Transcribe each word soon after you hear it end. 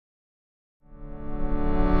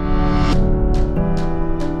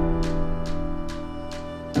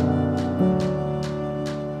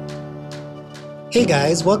Hey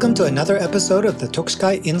guys, welcome to another episode of the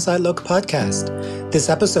Tokuskai Inside Look podcast. This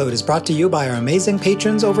episode is brought to you by our amazing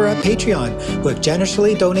patrons over at Patreon, who have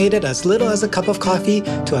generously donated as little as a cup of coffee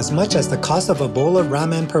to as much as the cost of a bowl of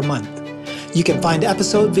ramen per month. You can find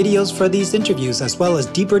episode videos for these interviews as well as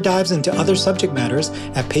deeper dives into other subject matters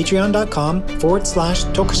at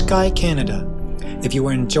patreon.com/Tokuskai Canada. If you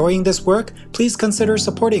are enjoying this work, please consider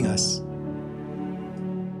supporting us.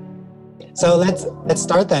 So let's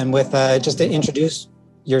start then with just to introduce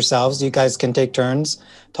yourselves. You guys can take turns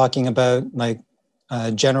talking about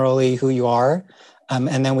generally who you are,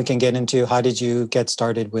 and then we can get into how did you get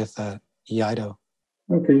started with Iaido.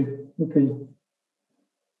 Okay.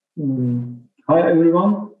 Hi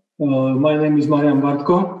everyone. My name is Marian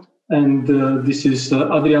Bartko, and this is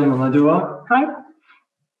Adriana Nagyova. Hi.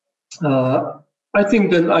 I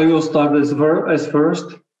think that I will start as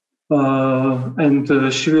first. And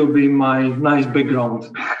she will be my nice background.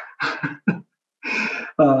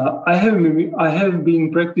 I have been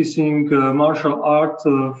practicing martial art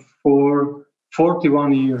for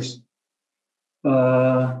 41 years.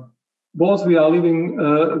 Both we are living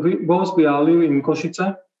in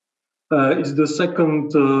Košice. It's the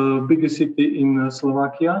second biggest city in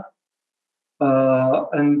Slovakia.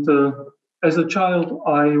 And as a child,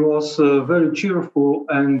 I was very cheerful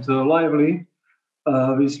and lively.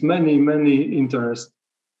 With many interests.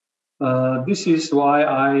 This is why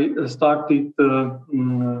I started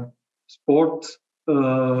sport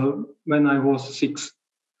when I was 6.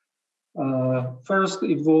 First,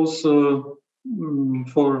 it was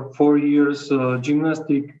for 4 years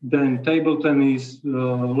gymnastics, then table tennis,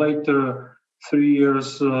 later 3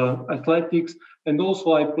 years athletics, and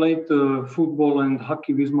also I played football and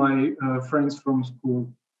hockey with my friends from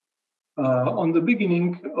school. On the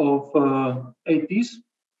beginning of 80s,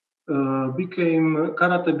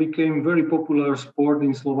 karate became very popular sport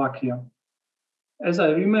in Slovakia. As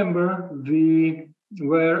I remember, we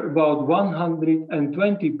were about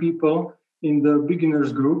 120 people in the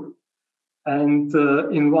beginners group and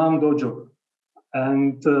in one dojo.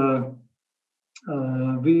 And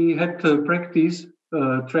we had to practice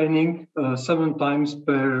training 7 times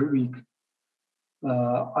per week.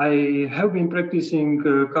 I have been practicing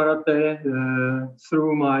karate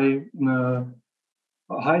through my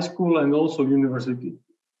high school and also university.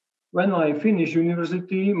 When I finished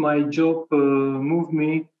university, my job moved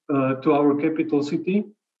me to our capital city.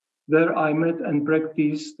 There I met and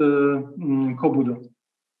practiced Kobudo.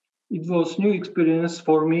 It was new experience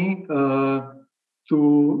for me to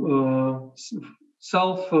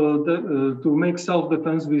make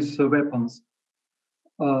self-defense with weapons.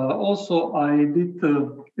 Also, I did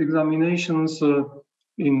examinations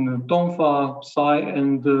in Tonfa, Sai,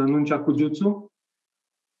 and Nunchaku Jutsu.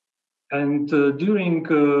 And during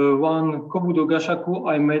one Kobudo Gashaku,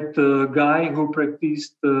 I met a guy who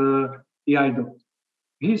practiced Iaido.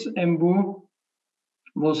 His embu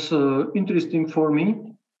was interesting for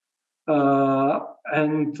me.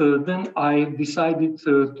 And then I decided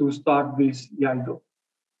to start this Iaido.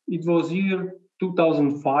 It was year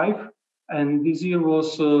 2005. And this year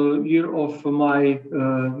was a year of my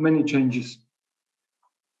many changes.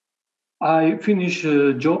 I finished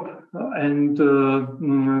a job and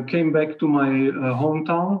came back to my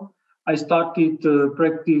hometown. I started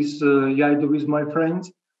practice Iaido with my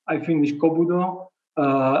friends. I finished Kobudo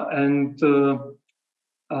and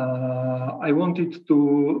I wanted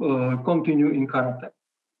to continue in karate.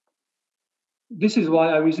 This is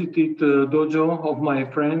why I visited the dojo of my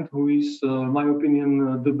friend, who is, in my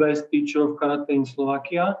opinion, the best teacher of karate in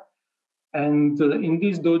Slovakia. And in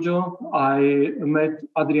this dojo, I met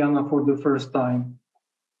Adriana for the first time.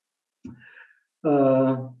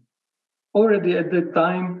 Already at that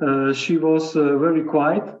time, she was very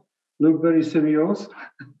quiet, looked very serious,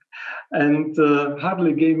 and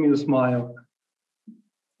hardly gave me a smile.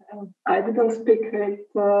 I didn't speak with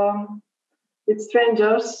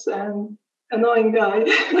strangers and annoying guy.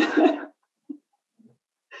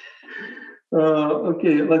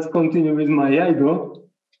 Okay, let's continue with my Iaido.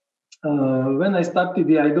 When I started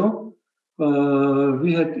the Iaido,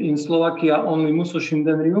 we had in Slovakia only Muso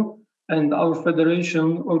Shindenryu, and our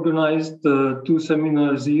federation organized 2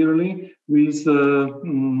 seminars yearly with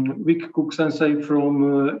Vic Cook Sensei from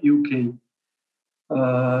UK.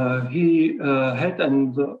 He had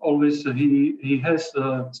and always he has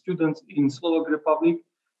students in Slovak Republic,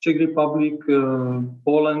 Czech Republic,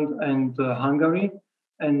 Poland, and Hungary.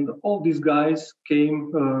 And all these guys came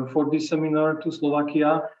for this seminar to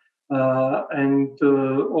Slovakia and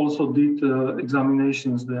also did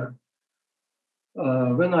examinations there.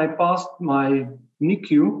 When I passed my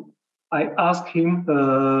NICU, I asked him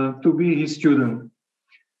to be his student.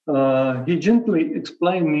 He gently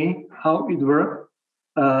explained me how it worked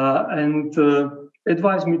and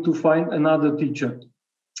advised me to find another teacher.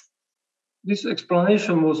 This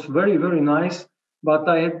explanation was very, very nice, but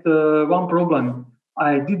I had one problem.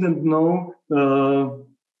 I didn't know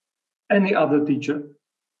any other teacher.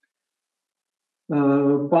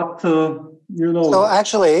 So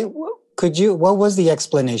actually, what was the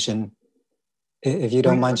explanation, if you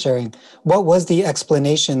don't mind sharing? What was the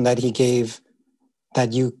explanation that he gave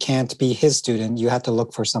that you can't be his student, you had to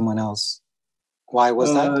look for someone else? Why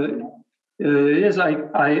was that? Yes, I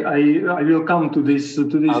will come to this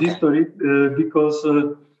okay. History because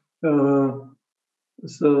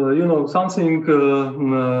something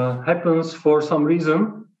happens for some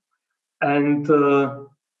reason, and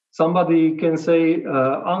somebody can say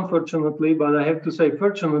unfortunately, but I have to say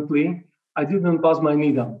fortunately, I didn't pass my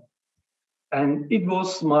NIDA, and it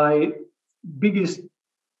was my biggest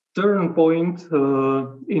turn point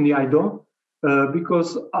in Iaido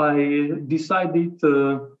because I decided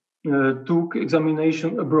took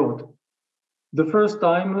examination abroad. The first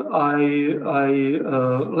time I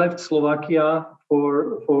left Slovakia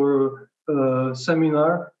for a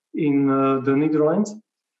seminar in the Netherlands,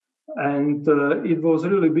 and it was a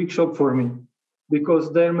really big shock for me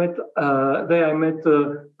because there I met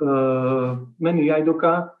many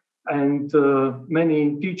Iaidoka and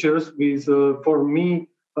many teachers with, for me,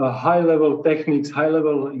 high-level techniques,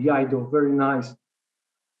 high-level Iaido, very nice.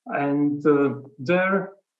 And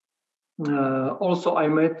there also I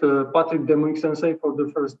met Patrick Demuik Sensei for the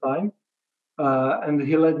first time, and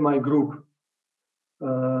he led my group.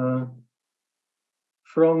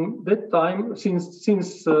 From that time,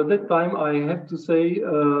 since that time, I have to say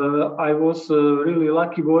I was a really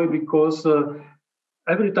lucky boy because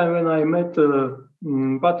every time when I met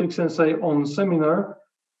Patrick Sensei on seminar,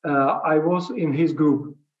 I was in his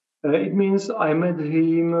group. It means I met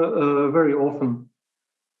him very often.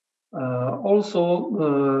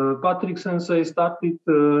 Also, Patrick Sensei started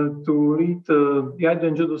to lead Iaido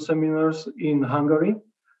and Jodo seminars in Hungary,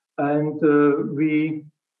 and we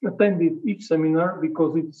attended each seminar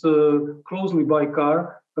because it's closely by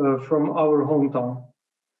car from our hometown.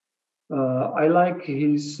 I like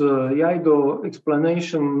his Iaido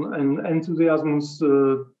explanation and enthusiasm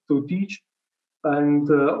to teach. And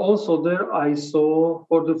also there I saw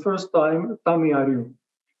for the first time Tami Aryu.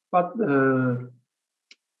 But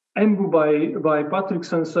Embu by Patrick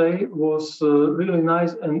Sensei was really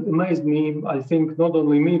nice and amazed me, I think not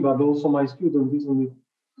only me, but also my students, isn't it?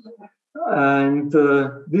 And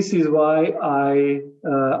this is why I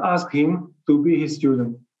asked him to be his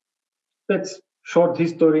student. That's short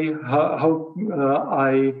history, how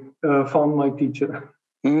I found my teacher.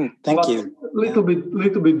 Thank you. Little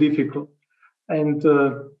bit difficult. And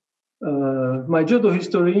my Jodo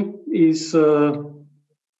history is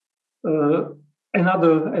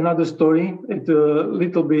another story. It's a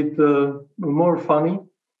little bit more funny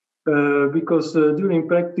because during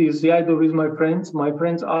practice Iaido with my friends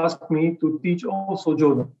asked me to teach also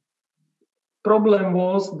Jodo. Problem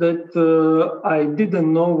was that I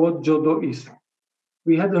didn't know what Jodo is.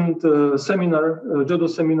 We hadn't Jodo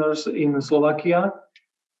seminars in Slovakia,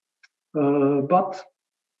 but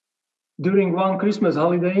during one Christmas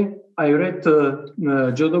holiday, I read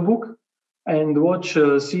Jodo book and watched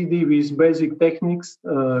CD with basic techniques,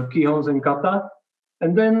 Kihons and Kata,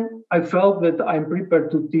 and then I felt that I'm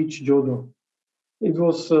prepared to teach Jodo. It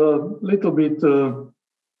was a little bit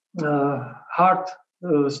hard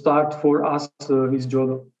start for us with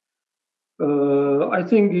Jodo. I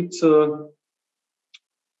think it's a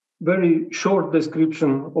very short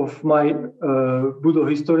description of my Budo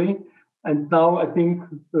history, and now I think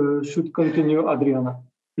should continue Adriana.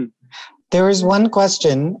 There is one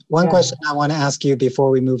question I want to ask you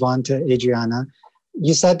before we move on to Adriana.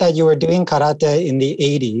 You said that you were doing karate in the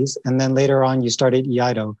 80s, and then later on you started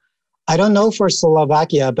Iaido. I don't know for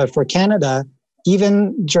Slovakia, but for Canada,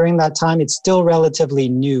 even during that time, it's still relatively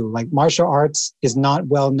new. Like martial arts is not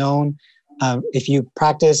well known. If you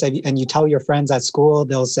practice and you tell your friends at school,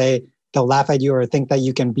 they'll laugh at you or think that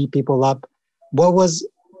you can beat people up. What was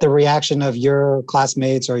the reaction of your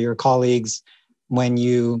classmates or your colleagues when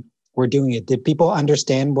you were doing it? Did people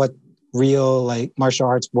understand what real martial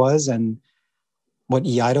arts was and what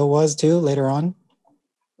Iaido was too later on?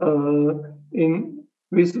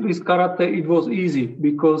 With karate, it was easy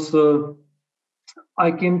because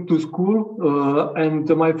I came to school and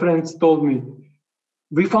my friends told me,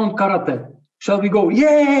 "We found karate. Shall we go?"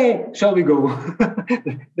 "Yeah, shall we go?"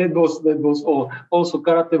 That was all. Also,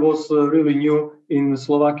 karate was really new in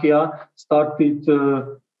Slovakia. Started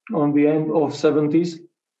on the end of 70s.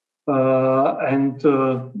 and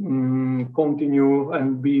continue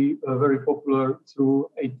and be very popular through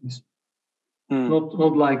 80s.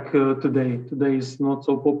 Not like today. Today is not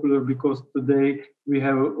so popular because today we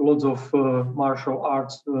have lots of martial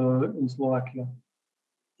arts in Slovakia.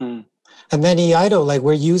 And then Iaido, like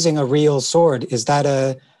we're using a real sword. Is that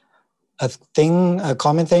a thing, a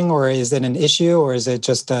common thing, or is it an issue, or is it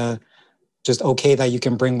just okay that you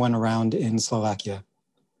can bring one around in Slovakia?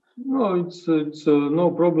 No, it's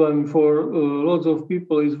no problem for lots of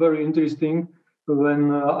people. It's very interesting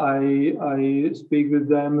when I speak with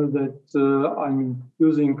them that I'm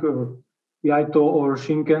using Iaido or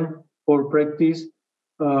Shinken for practice.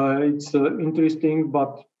 It's interesting,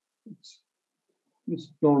 but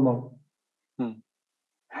it's normal.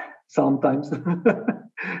 Sometimes.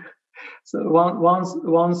 So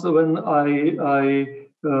once when I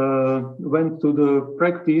went to the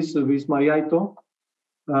practice with my Iaido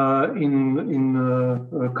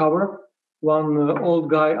in cover, one old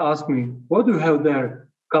guy asked me, "What do you have there?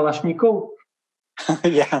 Kalashnikov?"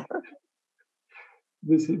 Yeah.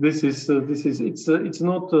 This is it's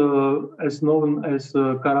not as known as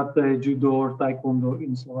karate, judo, or taekwondo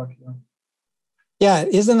in Slovakia. Yeah,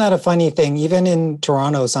 isn't that a funny thing? Even in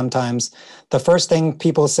Toronto, sometimes the first thing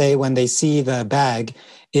people say when they see the bag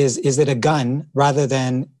is it a gun rather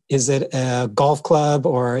than is it a golf club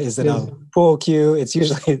or is it a pool cue? It's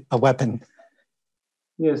usually a weapon.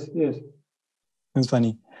 Yes. It's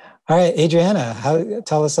funny. All right, Adriana,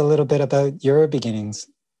 tell us a little bit about your beginnings.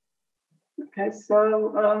 Okay,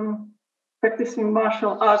 so practicing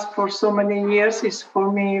martial arts for so many years is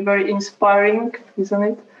for me very inspiring, isn't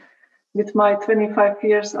it? With my 25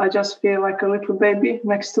 years, I just feel like a little baby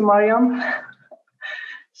next to Marian.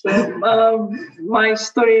 So my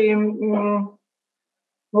story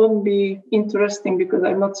won't be interesting because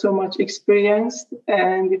I'm not so much experienced,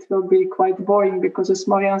 and it will be quite boring because, as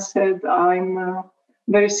Marian said, I'm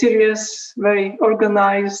very serious, very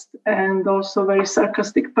organized, and also very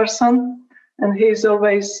sarcastic person. And he's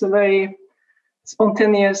always very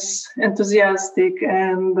spontaneous, enthusiastic,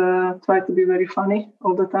 and try to be very funny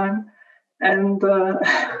all the time. And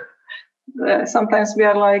sometimes we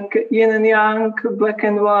are like yin and yang, black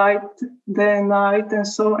and white, day and night, and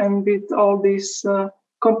so. And with all these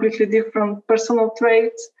completely different personal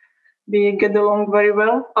traits, we get along very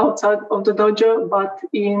well outside of the dojo. But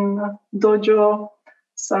in dojo,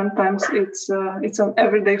 sometimes it's an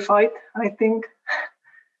everyday fight, I think.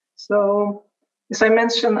 So, as I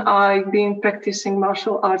mentioned, I've been practicing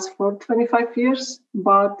martial arts for 25 years,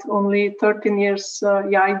 but only 13 years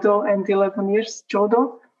Iaido and 11 years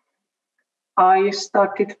Jodo. I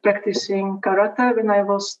started practicing karate when I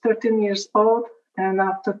was 13 years old, and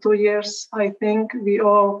after 2 years, I think we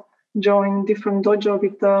all joined different dojo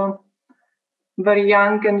with a very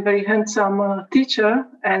young and very handsome teacher,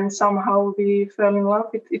 and somehow we fell in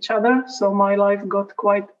love with each other. So my life got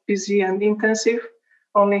quite busy and intensive.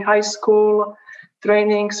 Only high school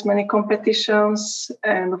trainings, many competitions,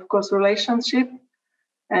 and of course, relationship.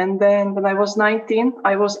 And then when I was 19,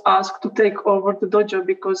 I was asked to take over the dojo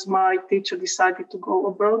because my teacher decided to go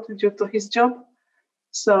abroad due to his job.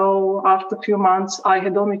 So after a few months, I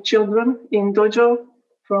had only children in dojo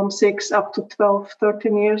from 6 up to 12,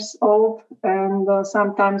 13 years old. And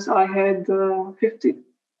sometimes I had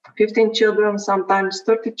 15 children, sometimes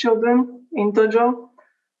 30 children in dojo.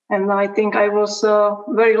 And I think I was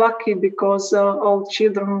very lucky because all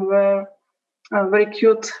children were very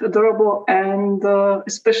cute, adorable, and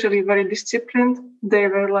especially very disciplined. They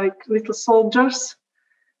were like little soldiers.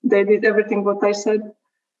 They did everything what I said.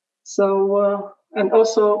 So, and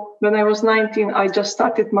also when I was 19, I just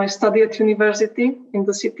started my study at university in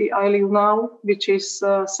the city I live now, which is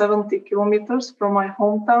 70 kilometers from my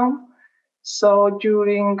hometown. So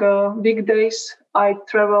during weekdays, I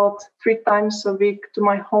traveled 3 times a week to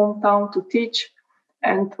my hometown to teach,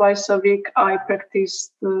 and twice a week I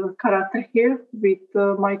practiced karate here with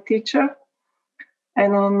my teacher.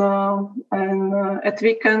 And at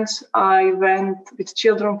weekends I went with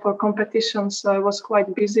children for competitions. So I was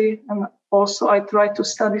quite busy, and also I tried to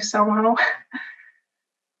study somehow.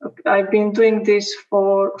 I've been doing this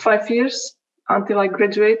for 5 years until I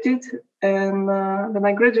graduated. And when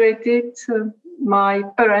I graduated, my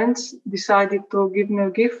parents decided to give me a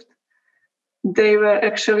gift. They were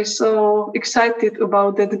actually so excited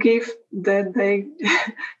about that gift that they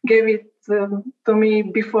gave it to me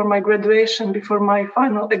before my graduation, before my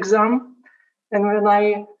final exam. And when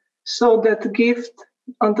I saw that gift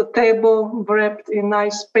on the table, wrapped in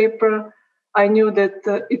nice paper, I knew that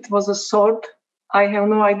it was a sword. I have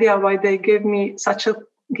no idea why they gave me such a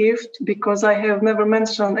gift, because I have never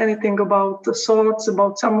mentioned anything about the swords,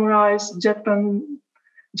 about samurais, Japan,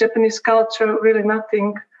 Japanese culture, really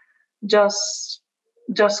nothing, just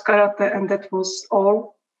karate, and that was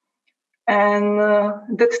all. And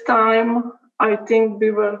that time, I think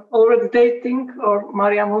we were already dating, or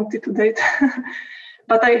Marian wanted to date.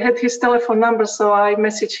 But I had his telephone number, so I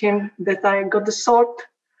messaged him that I got the sword.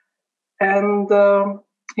 And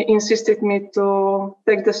he insisted me to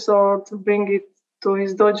take the sword, bring it to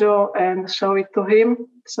his dojo and show it to him.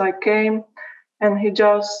 So I came, and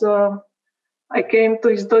I came to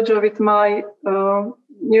his dojo with my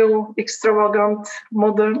new extravagant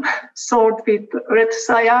modern sword with red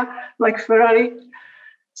saya, like Ferrari.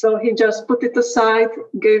 So he just put it aside,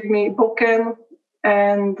 gave me bokken,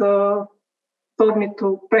 and told me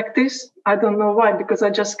to practice. I don't know why, because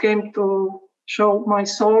I just came to show my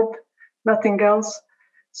sword, nothing else.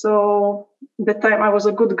 So that time I was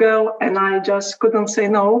a good girl, and I just couldn't say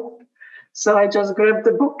no. So I just grabbed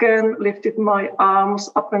the bokken, lifted my arms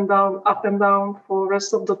up and down for the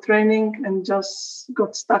rest of the training, and just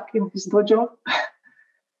got stuck in his dojo.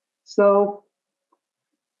 So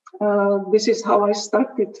this is how I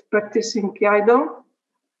started practicing Iaido.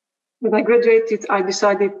 When I graduated, I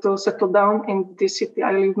decided to settle down in the city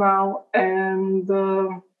I live now, and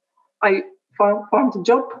I found a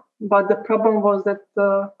job. But the problem was that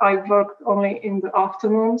I worked only in the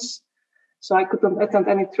afternoons. So I couldn't attend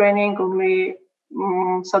any training, only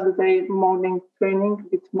Saturday morning training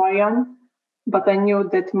with Marian. But I knew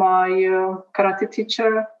that my karate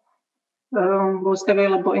teacher was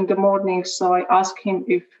available in the morning. So I asked him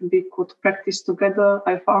if we could practice together.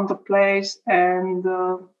 I found a place, and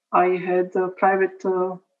I had private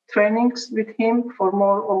trainings with him for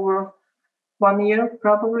more over 1 year,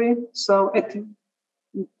 probably. So at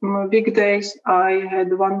big days, I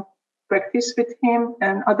had one practice with him,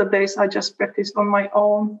 and other days I just practice on my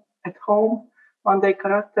own at home. One day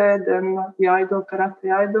karate, then Iaido, karate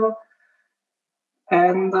Iaido.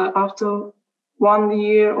 And after 1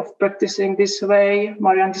 year of practicing this way,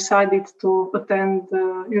 Marian decided to attend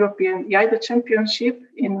the European Iaido Championship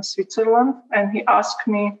in Switzerland, and he asked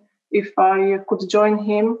me if I could join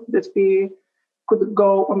him, that we could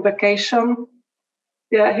go on vacation.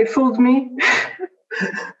 Yeah, he fooled me.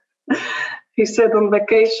 He said on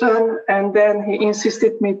vacation, and then he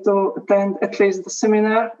insisted me to attend at least the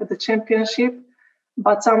seminar at the championship.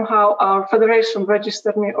 But somehow our federation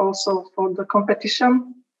registered me also for the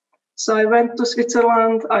competition. So I went to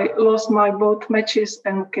Switzerland, I lost my both matches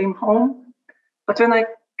and came home. But when I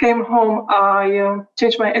came home, I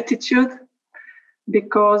changed my attitude,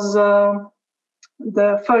 because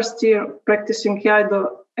the first year practicing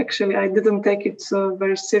Iaido, actually, I didn't take it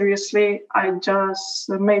very seriously. I just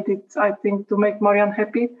made it, I think, to make Marian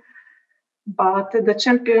happy. But at the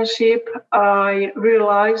championship, I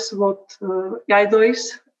realized what Iaido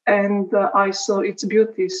is, and I saw its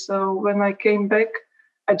beauty. So when I came back,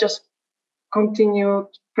 I just continued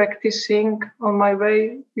practicing on my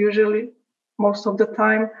way, usually most of the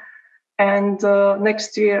time. And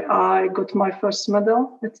next year, I got my first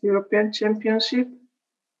medal at the European Championship.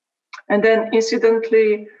 And then,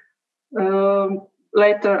 incidentally,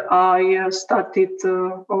 later I started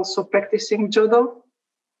also practicing Jodo.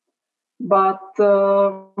 But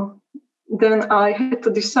then I had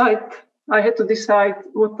to decide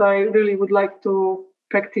what I really would like to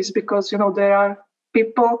practice, because, there are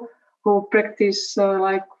people who practice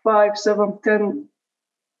like 5, 7, 10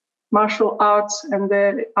 martial arts, and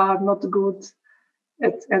they are not good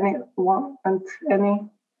at any one and any.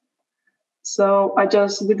 So I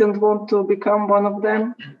just didn't want to become one of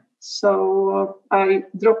them. So I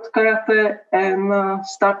dropped karate and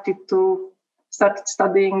started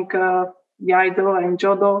studying Iaido and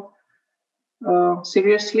Jodo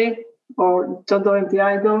seriously, or Jodo and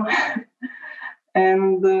Iaido.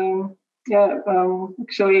 And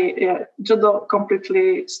actually, Jodo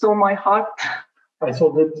completely stole my heart. I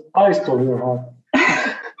thought that I stole your heart.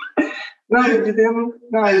 No, you didn't.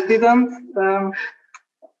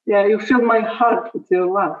 You filled my heart with your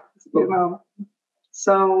love,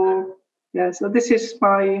 So, so this is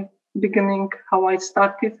my beginning, how I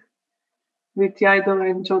started with Iaido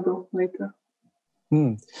and Jodo later.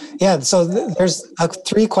 Yeah, so there's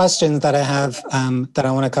 3 questions that I have that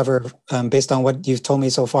I want to cover based on what you've told me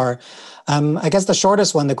so far. I guess the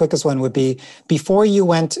shortest one, the quickest one would be, before you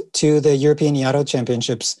went to the European Iaido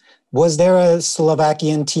Championships, was there a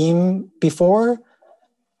Slovakian team before?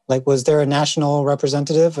 Like, was there a national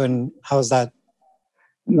representative, and how's that?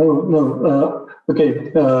 No.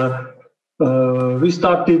 Okay. We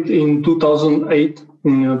started in 2008,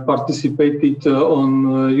 participated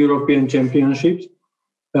on European Championships.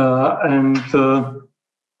 And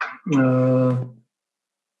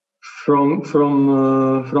from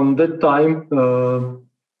that time,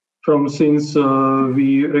 since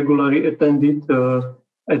we regularly attended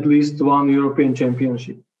at least one European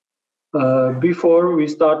Championship. Before we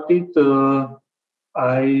started,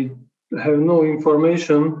 I have no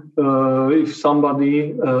information if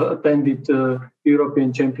somebody attended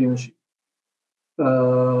European Championship.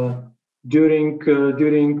 During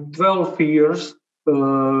 12 years,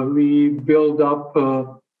 we built up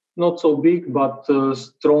not so big but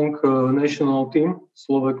strong national team,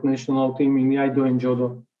 Slovak national team in Iaido and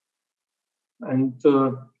Jodo. And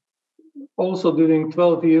also during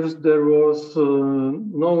 12 years, there was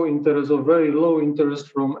no interest or very low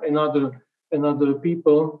interest from another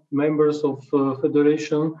people, members of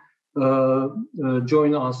federation,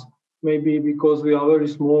 join us. Maybe because we are a very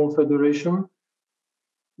small federation.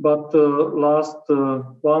 But last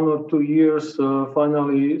 1 or 2 years,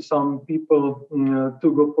 finally, some people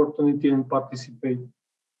took opportunity and participate.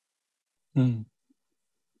 Mm.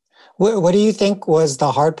 What do you think was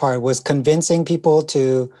the hard part? Was convincing people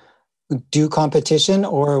to do competition,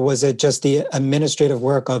 or was it just the administrative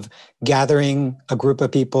work of gathering a group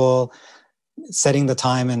of people, setting the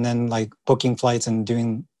time, and then like booking flights and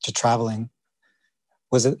traveling?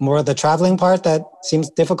 Was it more the traveling part that seems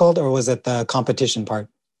difficult, or was it the competition part?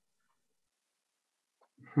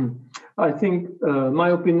 I think my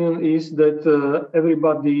opinion is that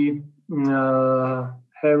everybody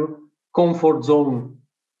have comfort zone,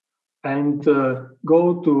 and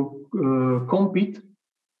go to compete.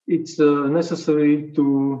 It's necessary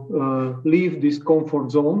to leave this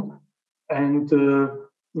comfort zone, and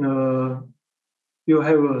you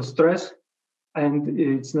have a stress, and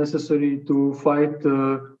it's necessary to fight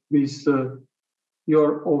with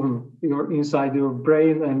your inside your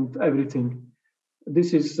brain and everything.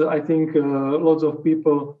 This is, I think, lots of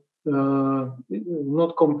people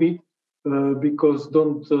not compete because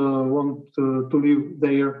don't want to leave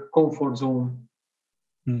their comfort zone.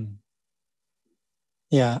 Mm.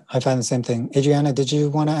 Yeah, I find the same thing. Adriana, did you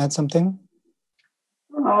want to add something?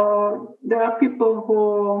 There are people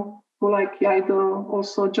who like Iaido,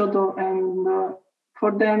 also Jodo, and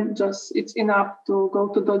for them, just it's enough to go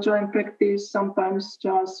to dojo and practice. Sometimes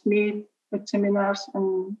just meet at seminars,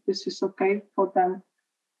 and this is okay for them.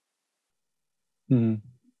 Mm.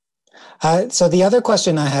 So the other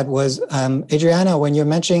question I had was, Adriana, when you're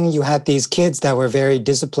mentioning you had these kids that were very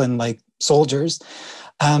disciplined, like soldiers,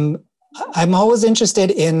 I'm always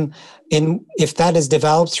interested in if that is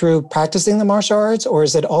developed through practicing the martial arts, or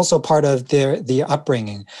is it also part of the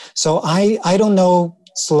upbringing? So I don't know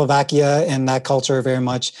Slovakia and that culture very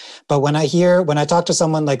much, but when I talk to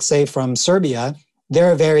someone like, say, from Serbia,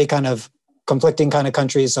 they're a very kind of conflicting kind of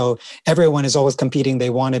country. So everyone is always competing. They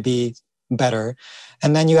want to be better.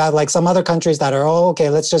 And then you have like some other countries that are, oh, okay,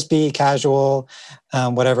 let's just be casual,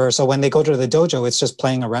 whatever. So when they go to the dojo, it's just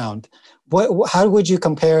playing around. How would you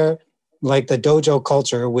compare like the dojo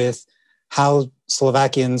culture with how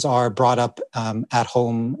Slovakians are brought up at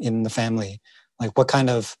home in the family? Like what kind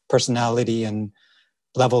of personality and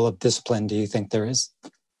level of discipline do you think there is?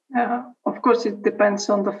 Of course, it depends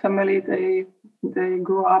on the family they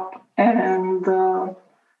grew up, and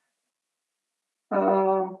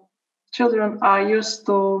children are used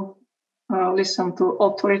to listen to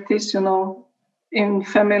authorities. In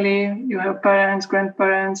family, you have parents,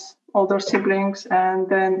 grandparents, older siblings, and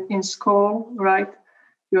then in school, right?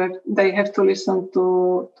 They have to listen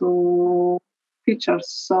to teachers.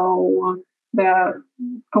 So they are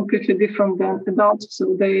completely different than adults.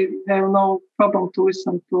 So they have no problem to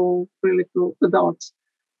listen to adults.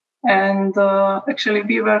 And actually,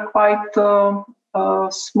 we were quite a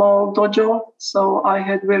small dojo. So I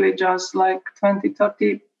had really just like 20,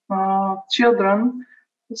 30 children,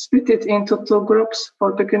 split it into two groups.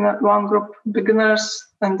 For one group beginners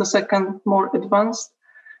and the second more advanced.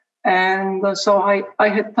 And so I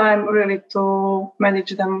had time really to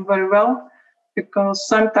manage them very well, because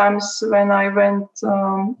sometimes when I went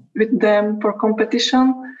with them for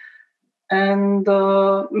competition, and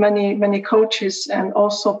many coaches and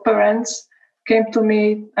also parents came to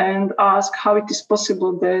me and asked how it is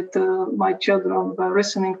possible that my children were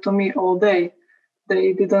listening to me all day.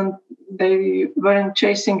 They weren't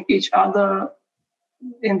chasing each other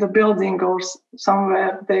in the building or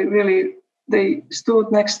somewhere. They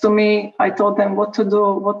stood next to me. I told them what to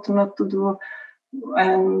do, what not to do.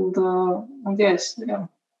 And yes, yeah.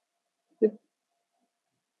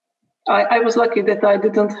 I was lucky that I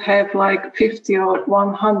didn't have like 50 or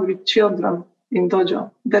 100 children in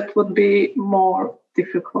dojo. That would be more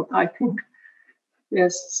difficult, I think.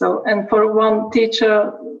 Yes. So, and for one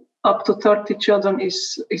teacher, up to 30 children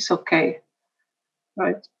is okay,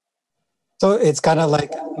 right? So it's kind of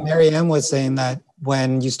like Marian was saying that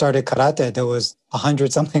when you started karate, there was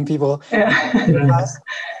 100 something people. Yeah.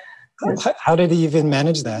 How did he even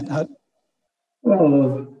manage that?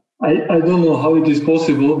 I don't know how it is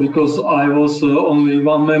possible, because I was only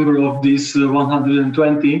one member of this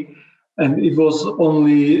 120, and it was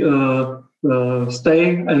only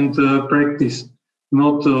stay and practice,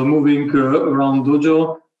 not moving around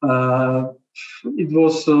dojo. It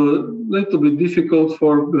was a little bit difficult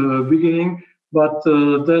for beginning, but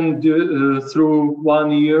then through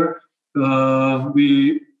 1 year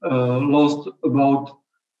we lost about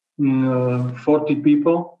 40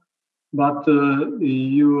 people. But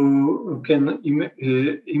you can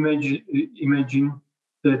imagine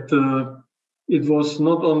that it was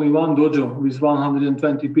not only one dojo with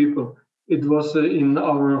 120 people. It was in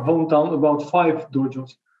our hometown about 5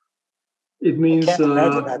 dojos. It means I can't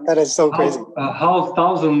imagine that. That is so crazy. Half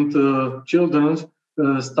thousand children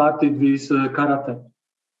started with karate.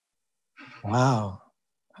 Wow.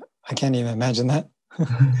 I can't even imagine that.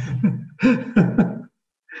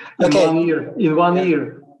 In one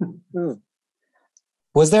year.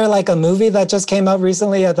 Was there like a movie that just came out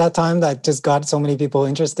recently at that time that just got so many people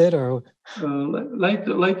interested? Or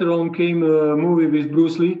later on came a movie with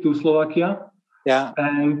Bruce Lee to Slovakia. Yeah.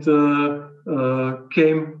 And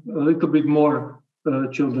came a little bit more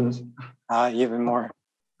children. Even more.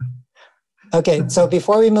 Okay, so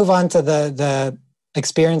before we move on to the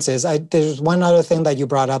experiences, there's one other thing that you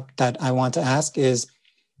brought up that I want to ask is,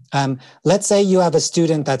 let's say you have a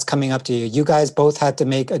student that's coming up to you. You guys both had to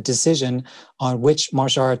make a decision on which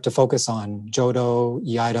martial art to focus on, Jodo,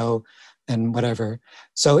 Iaido, and whatever.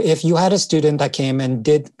 So if you had a student that came and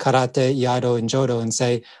did karate, Iaido, and Jodo and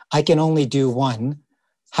say, I can only do one,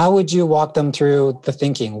 how would you walk them through the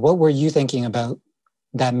thinking? What were you thinking about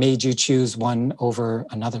that made you choose one over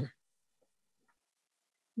another?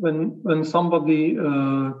 When somebody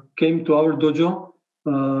came to our dojo,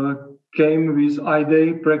 came with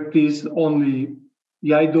Iaido, practice only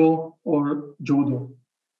Iaido or Jodo.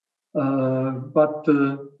 But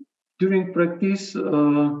during practice,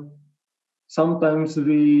 sometimes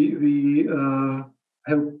we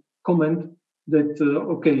have comment that,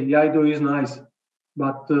 okay, Iaido is nice,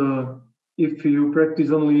 but if you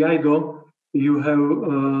practice only Iaido, you have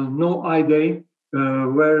no idea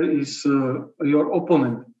where is your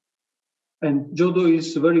opponent. And Jodo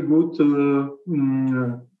is very good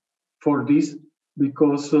for this,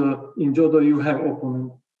 because in Jodo you have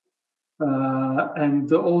opponent.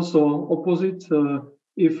 And also opposite,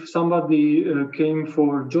 if somebody came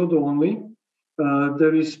for Jodo only,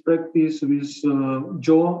 there is practice with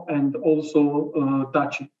Jo and also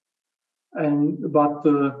Tachi. But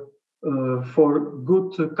for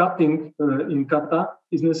good cutting in kata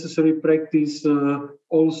is necessary practice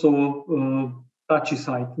also Tachi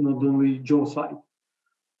side, not only Jo side.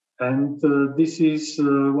 And this is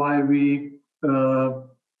why we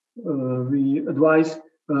advise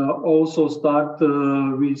also start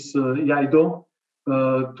with Iaido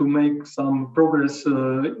to make some progress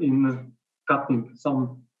in cutting,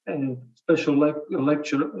 some special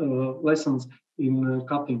lessons in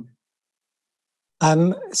cutting.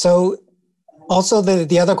 So also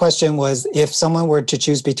the other question was, if someone were to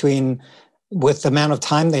choose between, with the amount of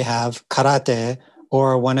time they have, karate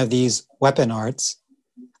or one of these weapon arts,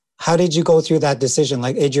 how did you go through that decision?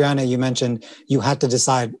 Like Adriana, you mentioned you had to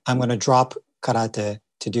decide, I'm going to drop karate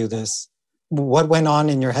to do this. What went on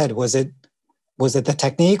in your head? Was it the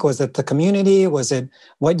technique? Was it the community? Was it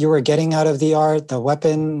what you were getting out of the art, the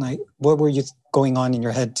weapon? Like, what were you going on in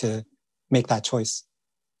your head to make that choice?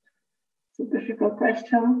 It's a difficult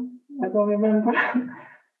question. I don't remember.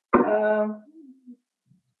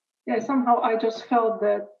 Somehow I just felt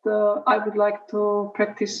that I would like to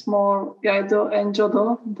practice more Iaido and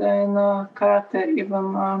Jodo than karate.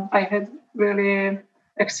 Even I had really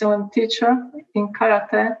excellent teacher in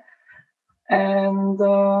karate, and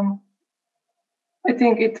I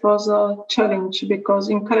think it was a challenge, because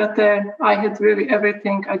in karate I had really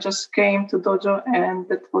everything. I just came to dojo and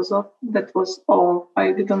that was all.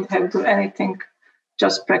 I didn't have to do anything,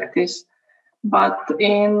 just practice. But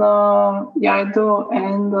in Iaido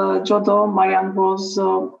and Jodo,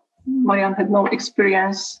 Marian had no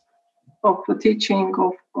experience of teaching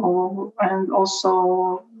and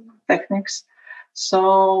also techniques.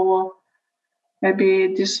 So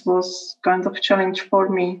maybe this was kind of challenge for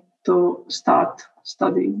me to start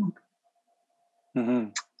studying. Mm-hmm.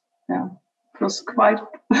 Yeah, it was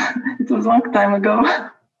it was a long time ago.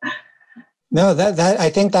 No, that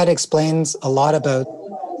I think that explains a lot about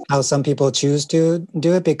how some people choose to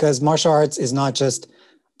do it, because martial arts is not just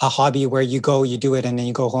a hobby where you go, you do it, and then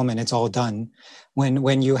you go home and it's all done.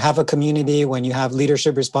 when you have a community, when you have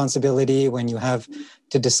leadership responsibility, when you have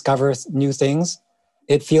to discover new things,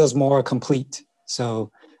 it feels more complete.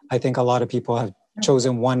 So I think a lot of people have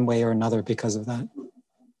chosen one way or another because of that.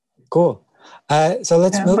 Cool. So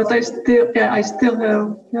let's move. But I still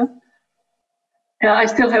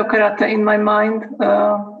have karate in my mind.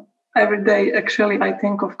 Every day, actually, I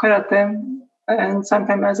think of karate, and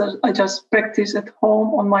sometimes I just practice at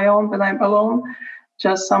home on my own when I'm alone,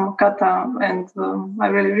 just some kata, and I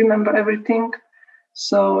really remember everything.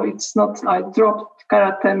 So it's not I dropped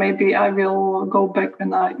karate. Maybe I will go back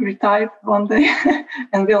when I retire one day,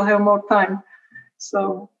 and we'll have more time.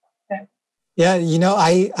 So. Yeah,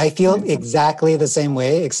 I feel exactly the same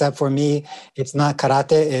way, except for me, it's not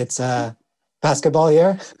karate, it's basketball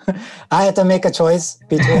here. I had to make a choice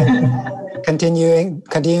between continuing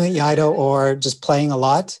Iaido or just playing a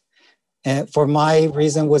lot. And for my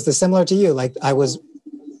reason was similar to you. Like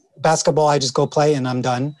basketball, I just go play and I'm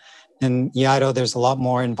done. And Iaido, there's a lot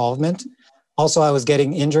more involvement. Also, I was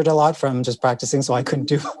getting injured a lot from just practicing, so I couldn't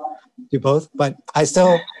do both. But I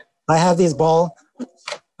have these ball.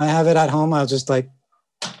 I have it at home. I'll just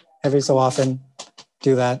every so often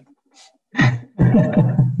do that.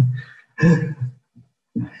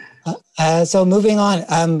 So moving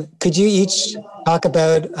on, could you each talk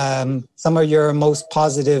about some of your most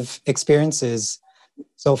positive experiences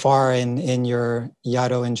so far in your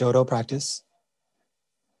Iaido and Jodo practice?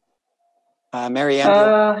 Marian?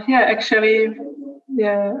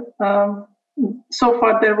 So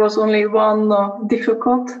far there was only one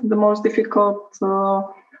the most difficult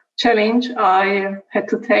challenge I had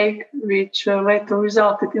to take, which later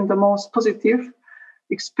resulted in the most positive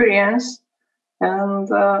experience. And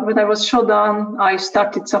when I was Shodan, I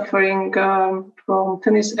started suffering from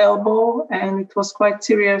tennis elbow, and it was quite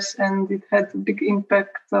serious, and it had a big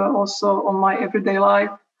impact also on my everyday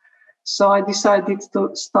life. So I decided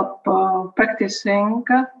to stop practicing.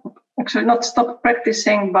 Actually, not stop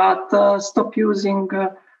practicing, but stop using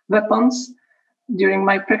weapons during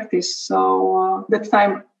my practice. So that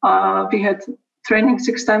time we had training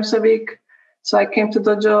 6 times a week. So I came to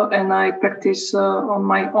dojo and I practice on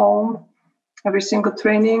my own every single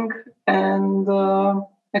training. And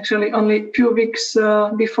actually only a few weeks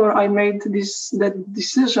before I made that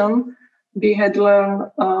decision, we had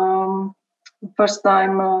learned first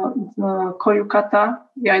time Koryu kata,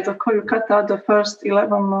 Iaido Koryu kata, the first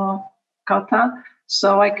 11 kata.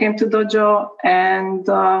 So I came to dojo, and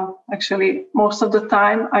actually most of the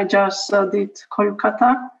time I just did Koryu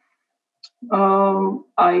kata.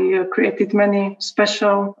 I created many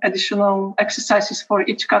special additional exercises for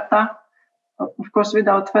each kata, of course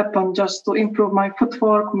without weapon, just to improve my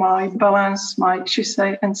footwork, my balance, my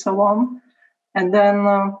shisei, and so on. And then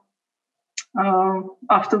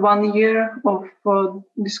after 1 year of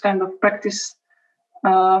this kind of practice,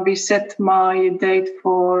 we set my date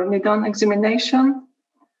for Nidan examination.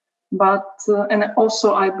 But and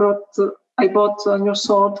also I bought a new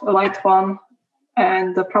sword, a light one,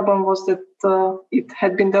 and the problem was that it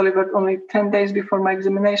had been delivered only 10 days before my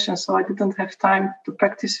examination, so I didn't have time to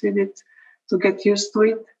practice with it, to get used to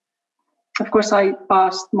it. Of course, I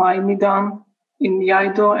passed my Nidan in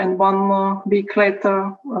Iaido, and 1 week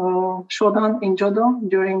later, Shodan in Jodo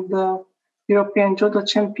during the European Jodo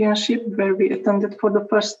Championship, where we attended for the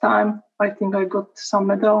first time. I think I got some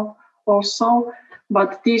medal also,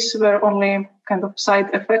 but these were only kind of side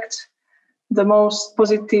effects. The most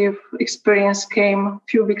positive experience came a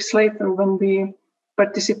few weeks later when we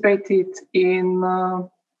participated in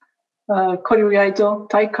Koryu Iaido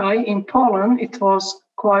Taikai in Poland. It was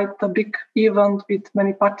quite a big event with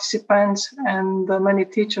many participants and many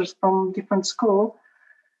teachers from different schools.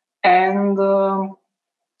 And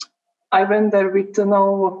I went there with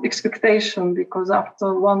no expectation, because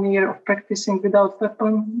after 1 year of practicing without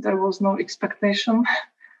weapon, there was no expectation.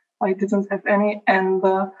 I didn't have any. And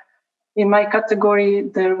in my category,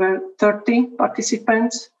 there were 30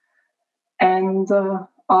 participants, and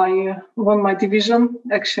I won my division,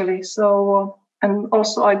 actually. So, and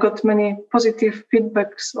also I got many positive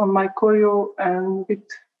feedbacks on my choreo, and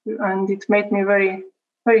it made me very,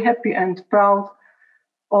 very happy and proud.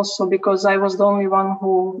 Also, because I was the only one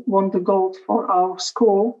who won the gold for our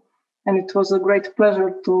school, and it was a great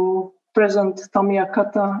pleasure to present Tamiya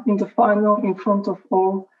Kata in the final in front of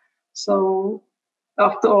all. So,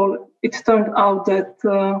 after all, it turned out that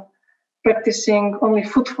practicing only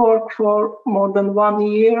footwork for more than 1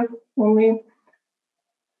 year only,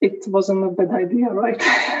 it wasn't a bad idea, right?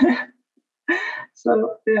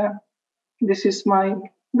 So, yeah, this is the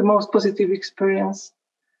most positive experience.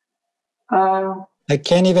 I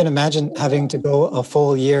can't even imagine having to go a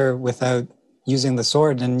full year without using the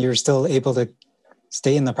sword, and you're still able to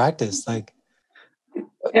stay in the practice? Like,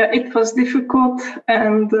 yeah, it was difficult,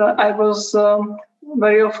 and I was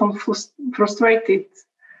very often frustrated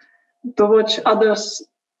to watch others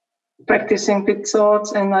practicing with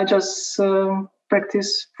swords, and I just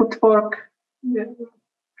practice footwork. Yeah.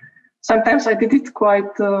 Sometimes I did it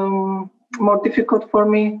quite more difficult for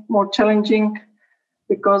me, more challenging,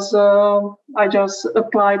 because I just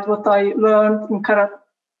applied what I learned in karate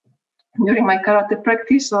during my karate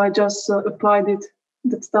practice. So I just applied it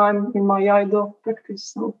that time in my Iaido practice.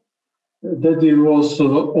 So that it was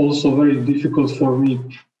also very difficult for me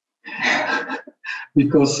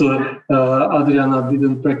because Adriana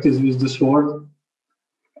didn't practice with the sword,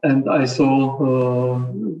 and I saw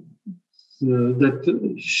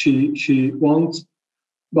that she wants,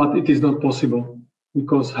 but it is not possible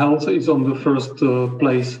because health is on the first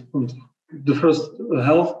place, on the first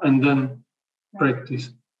health, and then practice.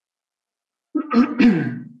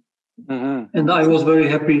 And I was very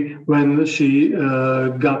happy when she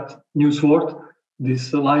got new sword,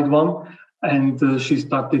 this light one, and she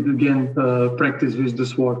started again practice with the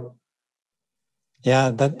sword. Yeah,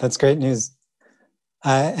 that's great news.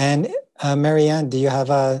 And Marian, do you have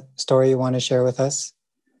a story you want to share with us?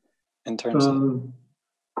 In terms of...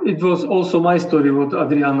 It was also my story what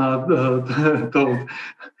Adriana told,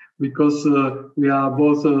 because we are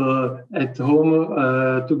both at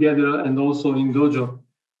home together and also in dojo.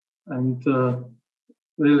 And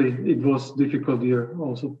really, it was difficult year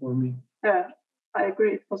also for me. yeah, I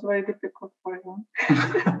agree. It was very difficult for him,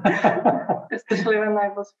 especially when I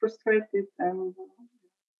was frustrated and.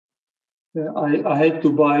 Yeah, I had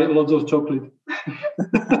to buy lots of chocolate.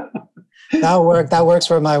 That works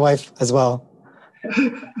for my wife as well.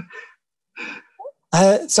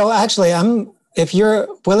 So actually, if you're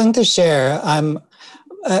willing to share,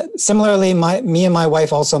 similarly, me and my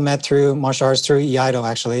wife also met through martial arts through Iaido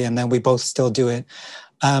actually, and then we both still do it.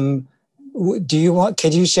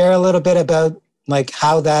 Could you share a little bit about like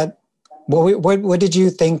how that? What did you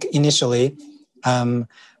think initially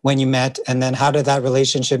when you met, and then how did that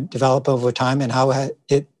relationship develop over time, and how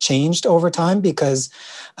it changed over time? Because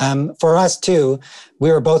for us too,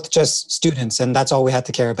 we were both just students, and that's all we had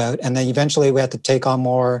to care about. And then eventually we had to take on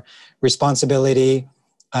more responsibility.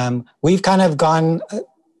 We've kind of gotten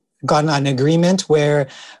an agreement where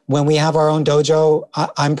when we have our own dojo,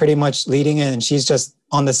 I'm pretty much leading it and she's just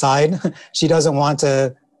on the side. She doesn't want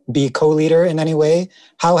to be co-leader in any way.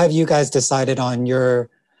 How have you guys decided on your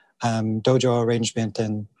dojo arrangement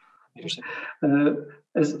and leadership?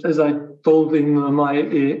 As I told in my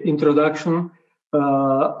introduction,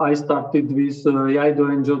 I started with Iaido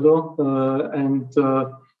and Jodo and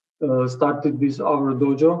started with our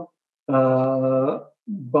dojo.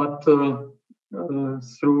 But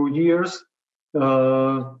through years,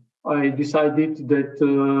 I decided that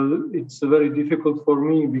it's very difficult for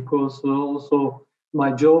me because also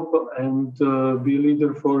my job and be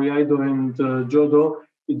leader for Iaido and Jodo,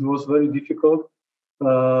 it was very difficult.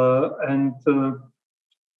 And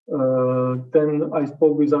then I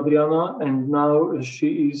spoke with Adriana, and now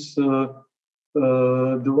she is the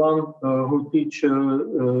one who teach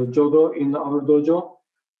Jodo in our dojo.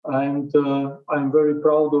 And I'm very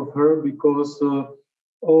proud of her because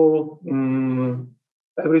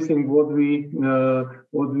everything what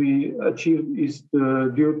we achieved is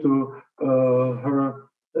due to her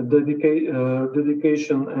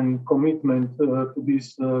dedication and commitment to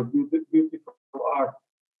this beautiful art.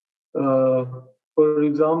 For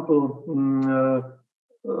example,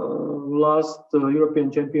 last European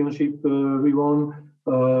Championship we won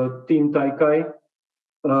Team Taikai.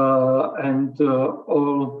 And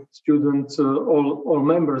all students, all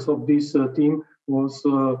members of this team was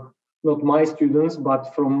not my students,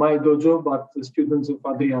 but from my dojo, but the students of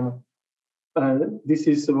Adriana. This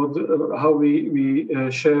is how we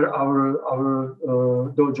share our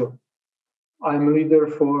dojo. I'm leader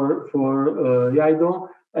for Iaido,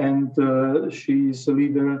 and she is a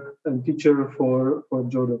leader and teacher for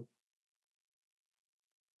Jodo.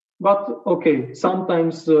 But okay,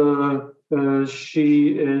 sometimes.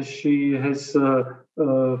 She has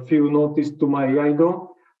few notice to my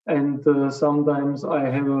Iaido, and sometimes I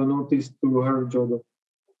have a notice to her Jodo,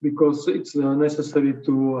 because it's necessary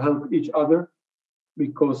to help each other,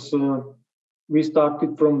 because we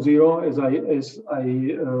started from zero, as I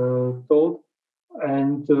told,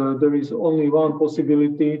 and there is only one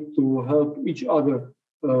possibility to help each other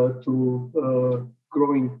to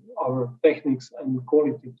growing our techniques and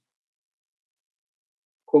quality.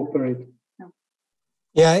 Cooperate.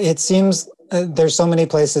 Yeah, it seems there's so many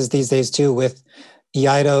places these days too, with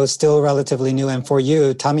Iaido still relatively new, and for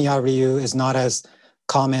you, Tamiya Ryu is not as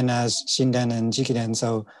common as Shinden and Jikiden.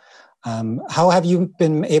 So How have you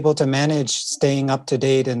been able to manage staying up to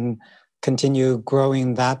date and continue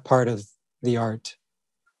growing that part of the art?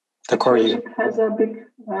 The choreo. It has a big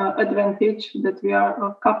advantage that we are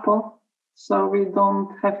a couple, so we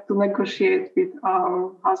don't have to negotiate with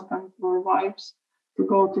our husbands or wives to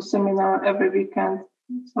go to seminar every weekend.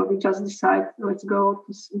 So we just decide, let's go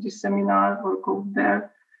to this seminar or go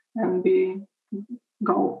there, and we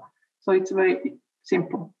go. So it's very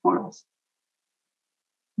simple for us.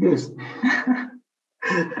 Yes.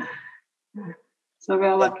 So we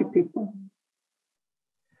are lucky people.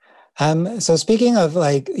 So speaking of,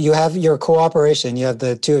 like, you have your cooperation, you have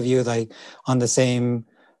the two of you like on the same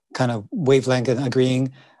kind of wavelength and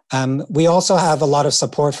agreeing. We also have a lot of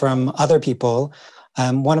support from other people.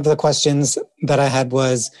 One of the questions that I had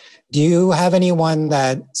was, do you have anyone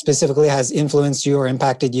that specifically has influenced you or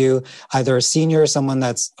impacted you, either a senior, someone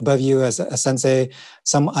that's above you as a sensei,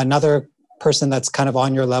 another person that's kind of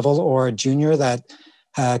on your level, or a junior that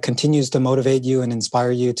continues to motivate you and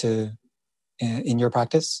inspire you in your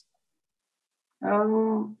practice?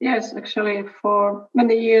 Yes, actually, for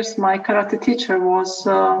many years, my karate teacher was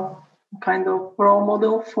kind of role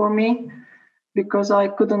model for me, because I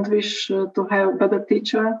couldn't wish to have a better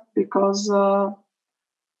teacher, because how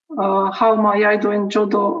my Iaido and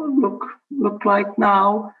Jodo look like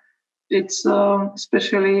now, it's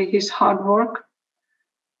especially his hard work.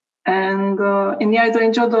 And in Iaido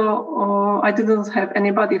and Jodo, I didn't have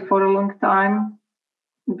anybody for a long time.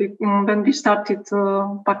 When we started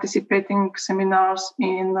participating seminars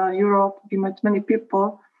in Europe, we met many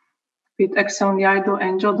people with excellent Iaido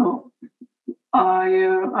and Jodo.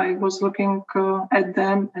 I was looking at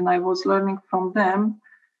them and I was learning from them,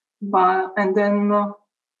 but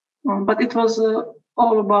it was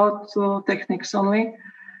all about techniques only.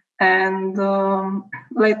 And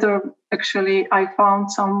later, actually, I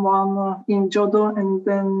found someone in Jodo and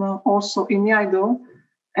then also in Iaido.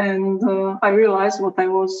 And I realized what I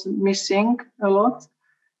was missing a lot,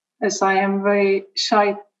 as I am a very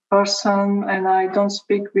shy person and I don't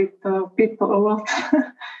speak with people a lot.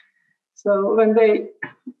 So when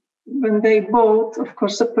they both, of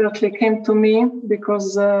course, separately came to me,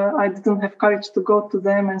 because I didn't have courage to go to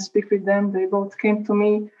them and speak with them, they both came to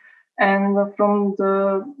me. And from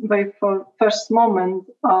the very first moment,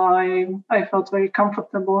 I felt very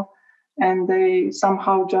comfortable, and they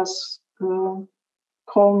somehow just calm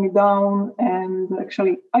me down, and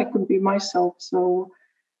actually I could be myself. So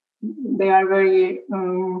they are very,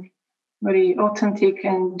 very authentic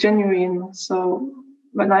and genuine. So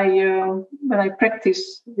when I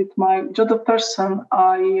practice with my Jodo person,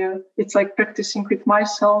 it's like practicing with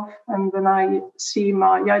myself. And when I see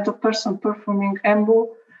my Iaido person performing Embu,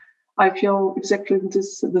 I feel exactly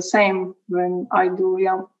the same when I do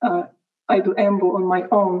Embu on my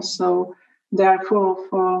own. So they are full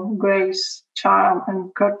of grace, charm,